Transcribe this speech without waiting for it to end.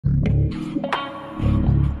From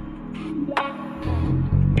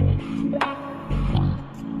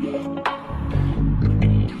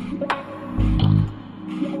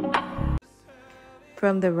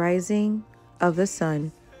the rising of the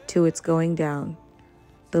sun to its going down,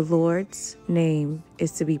 the Lord's name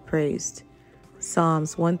is to be praised.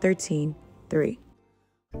 Psalms 113:3.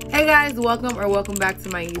 Hey guys, welcome back to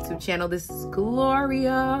my YouTube channel. This is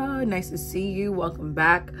Gloria. Nice to see you. Welcome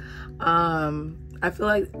back. I feel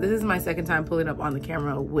like this is my second time pulling up on the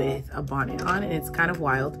camera with a bonnet on, and it's kind of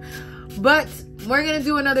wild. But we're gonna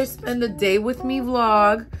do another spend the day with me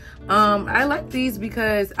vlog. I like these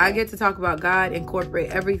because I get to talk about God,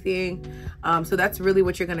 incorporate everything. So that's really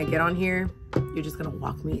what you're gonna get on here. You're just gonna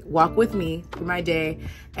walk with me through my day,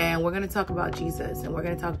 and we're gonna talk about Jesus, and we're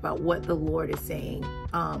gonna talk about what the Lord is saying.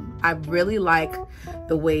 I really like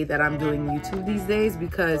the way that I'm doing YouTube these days,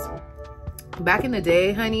 because back in the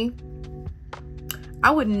day, honey, I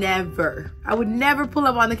would never pull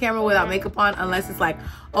up on the camera without makeup on, unless it's like,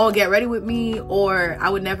 oh, get ready with me, or I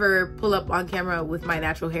would never pull up on camera with my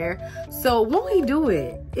natural hair. So won't he do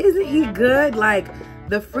it? Isn't he good? Like,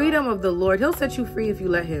 the freedom of the Lord, he'll set you free if you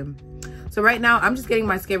let him. So right now, I'm just getting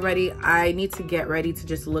my skin ready. I need to get ready to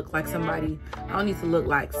just look like somebody. I don't need to look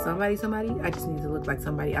like somebody. I just need to look like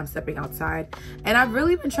somebody. I'm stepping outside. And I've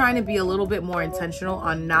really been trying to be a little bit more intentional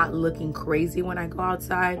on not looking crazy when I go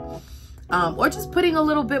outside. Or just putting a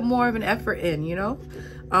little bit more of an effort in, you know?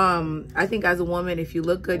 I think as a woman, if you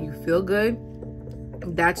look good, you feel good.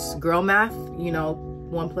 That's girl math, you know,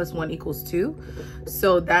 1 + 1 = 2.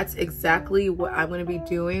 So that's exactly what I'm gonna be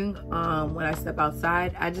doing when I step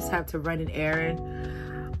outside. I just have to run an errand.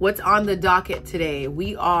 What's on the docket today?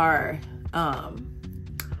 We are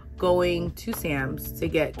going to Sam's to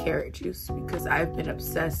get carrot juice, because I've been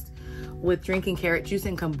obsessed with drinking carrot juice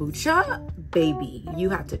and kombucha. Baby, you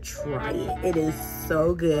have to try it. It is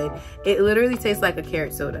so good. It literally tastes like a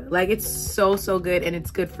carrot soda. Like, it's so good, and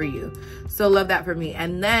it's good for you. So love that for me.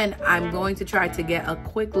 And then I'm going to try to get a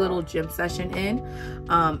quick little gym session in.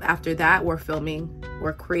 After that, we're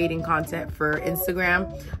creating content for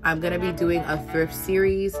Instagram. I'm gonna be doing a thrift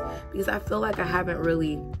series, because I feel like I haven't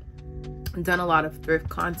really done a lot of thrift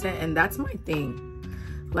content, and that's my thing.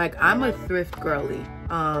 Like, I'm a thrift girly.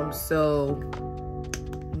 So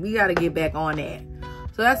we got to get back on that.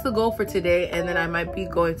 So that's the goal for today. And then I might be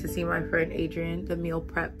going to see my friend Adrian, the meal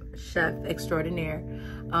prep chef extraordinaire,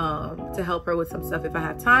 to help her with some stuff if I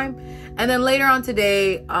have time. And then later on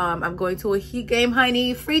today, I'm going to a Heat game,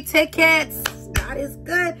 honey. Free tickets. God is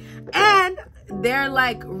good. And they're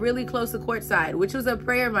like really close to courtside, which was a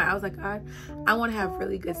prayer of mine. I was like, God, I want to have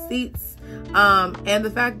really good seats. And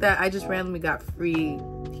the fact that I just randomly got free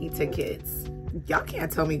Heat tickets, y'all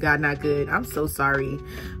can't tell me God not good. I'm so sorry,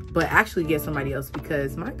 but actually get somebody else,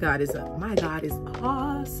 because my God is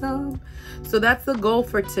awesome. So that's the goal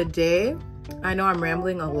for today. I know I'm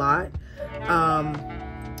rambling a lot.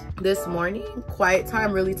 This morning, quiet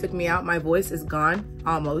time really took me out. My voice is gone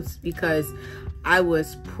almost, because I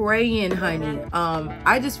was praying, honey.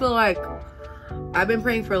 I just feel like I've been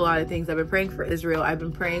praying for a lot of things. I've been praying for Israel. I've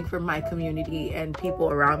been praying for my community and people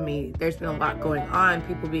around me. There's been a lot going on,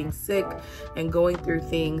 people being sick and going through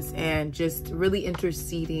things, and just really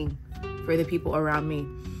interceding for the people around me.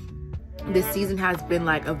 This season has been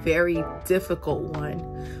like a very difficult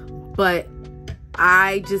one, but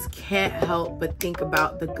I just can't help but think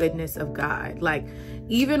about the goodness of God. Like,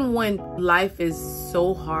 even when life is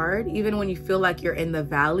so hard, even when you feel like you're in the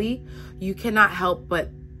valley, you cannot help but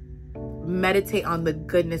meditate on the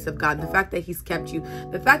goodness of God. The fact that he's kept you,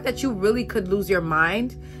 the fact that you really could lose your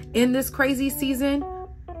mind in this crazy season,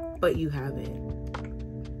 but you haven't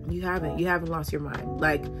lost your mind.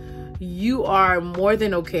 Like, you are more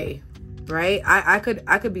than okay, right? I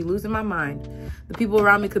could be losing my mind. The people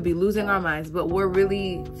around me could be losing our minds, but we're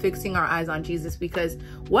really fixing our eyes on Jesus, because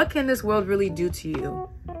what can this world really do to you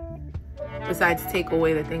besides take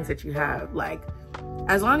away the things that you have? Like,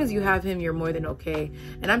 as long as you have him, you're more than okay.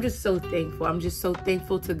 And I'm just so thankful. I'm just so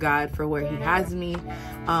thankful to God for where he has me.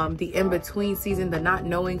 The in-between season, the not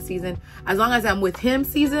knowing season. As long as I'm with him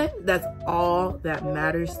season, that's all that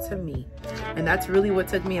matters to me. And that's really what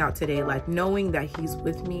took me out today. Like, knowing that he's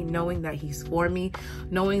with me, knowing that he's for me,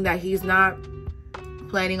 knowing that he's not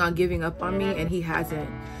planning on giving up on me, and he hasn't.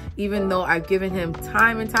 Even though I've given him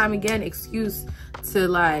time and time again excuse to,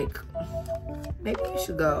 like, maybe you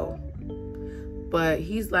should go. But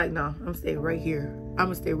he's like, no, I'm staying right here. I'm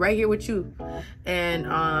gonna stay right here with you. And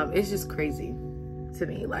it's just crazy to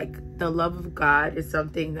me. Like, the love of God is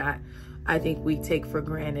something that I think we take for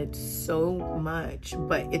granted so much,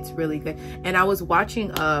 but it's really good. And I was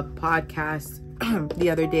watching a podcast the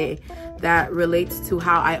other day that relates to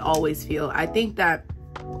how I always feel. I think that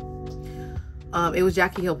it was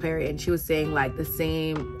Jackie Hill Perry, and she was saying like the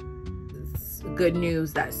same good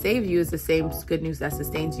news that saves you is the same good news that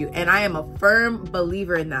sustains you. And I am a firm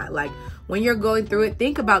believer in that. Like, when you're going through it,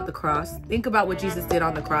 think about the cross. Think about what Jesus did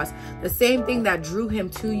on the cross. The same thing that drew him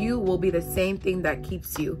to you will be the same thing that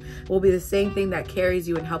keeps you, will be the same thing that carries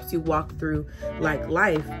you and helps you walk through like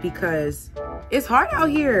life, because it's hard out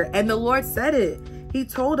here. And the Lord said it. He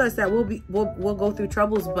told us that we'll go through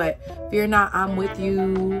troubles, but fear not, I'm with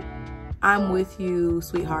you. I'm with you,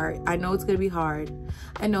 sweetheart. I know it's gonna be hard.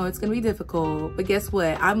 I know it's gonna be difficult, but guess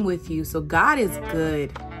what? I'm with you. So God is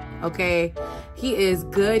good, okay? He is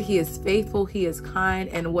good, he is faithful, he is kind,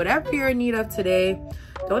 and whatever you're in need of today,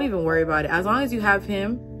 don't even worry about it. As long as you have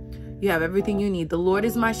him, you have everything you need. The Lord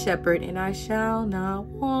is my shepherd, and I shall not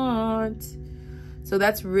want. So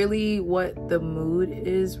that's really what the mood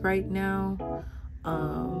is right now.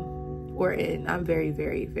 I'm very,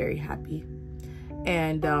 very, very happy.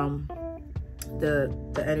 And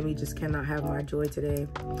the enemy just cannot have my joy today.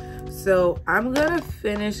 So I'm gonna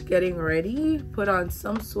finish getting ready, put on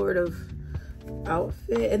some sort of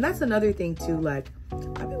outfit. And that's another thing too, like,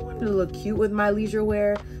 I've been wanting to look cute with my leisure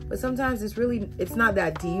wear, but sometimes it's not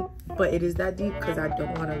that deep, but it is that deep because I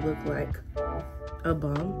don't want to look like a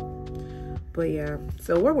bum. But yeah,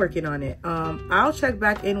 so we're working on it. I'll check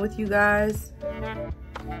back in with you guys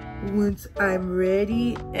once I'm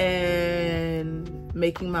ready and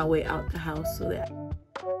making my way out the house so that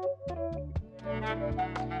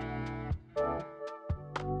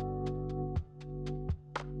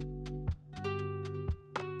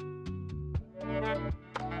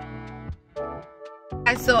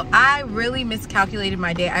so I really miscalculated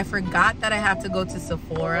my day. I forgot that I have to go to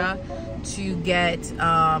Sephora to get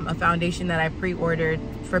a foundation that I pre-ordered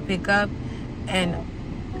for pickup, and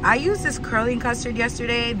I used this curling custard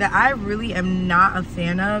yesterday that I really am not a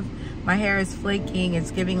fan of. My hair is flaking,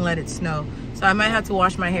 it's giving let it snow. So I might have to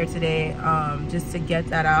wash my hair today just to get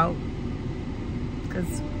that out,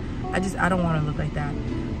 because I don't want to look like that.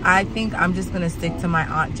 I think I'm just gonna stick to my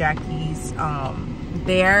Aunt Jackie's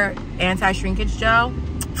Bare anti-shrinkage gel,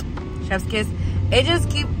 chef's kiss. It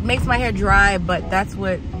just makes my hair dry, but that's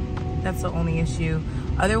the only issue.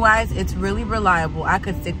 Otherwise, it's really reliable. I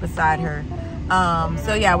could stick beside her.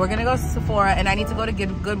 So yeah, we're gonna go to Sephora, and I need to go to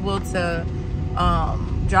Goodwill to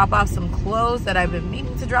drop off some clothes that I've been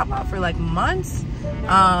meaning to drop off for like months.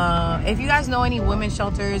 If you guys know any women's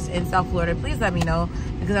shelters in South Florida, please let me know,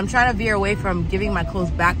 because I'm trying to veer away from giving my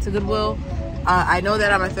clothes back to Goodwill. I know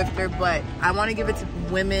that I'm a thrifter, but I want to give it to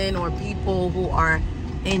women or people who are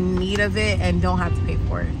in need of it and don't have to pay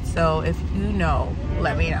for it. So if you know,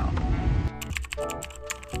 let me know.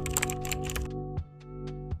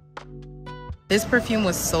 This perfume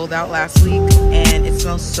was sold out last week, and it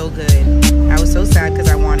smells so good. I was so sad because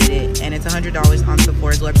I wanted it, and it's $100 on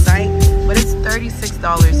Sephora's website, but it's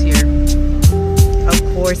 $36 here. Of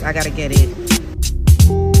course, I gotta get it.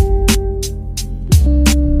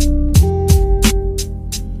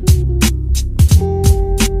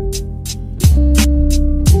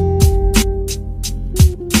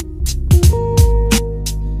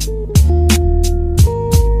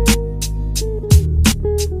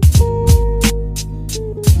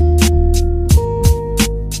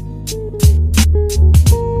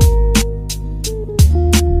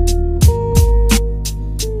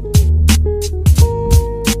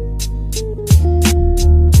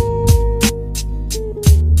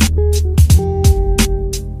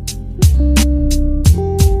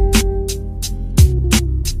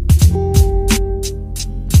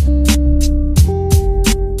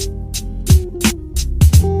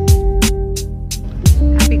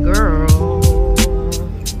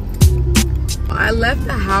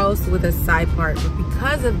 With a side part, but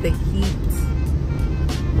because of the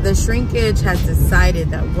heat, the shrinkage has decided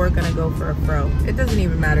that we're gonna go for a fro. It doesn't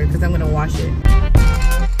even matter because I'm gonna wash it.